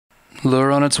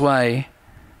Lure on its way.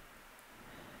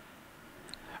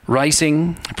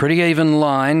 Racing, pretty even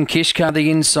line. Kishkar the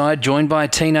inside, joined by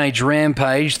Teenage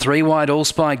Rampage. 3 wide, all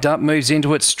spiked up, moves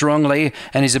into it strongly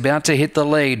and is about to hit the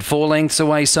lead. 4 lengths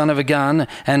away, Son of a Gun.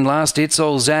 And last, It's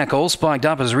All Zach. All spiked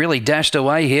up has really dashed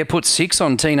away here. Put 6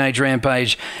 on Teenage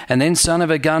Rampage. And then Son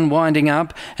of a Gun winding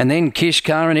up. And then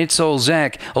Kishkar and It's All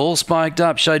Zach. All spiked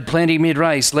up, showed plenty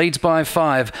mid-race. Leads by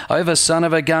 5. Over Son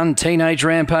of a Gun, Teenage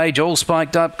Rampage. All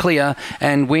spiked up clear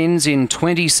and wins in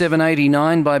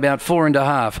 27.89 by about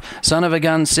 4.5. Son of a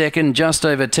Gun second, just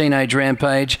over Teenage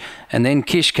Rampage, and then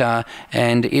Kishkar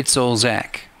and It's All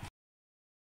Zach.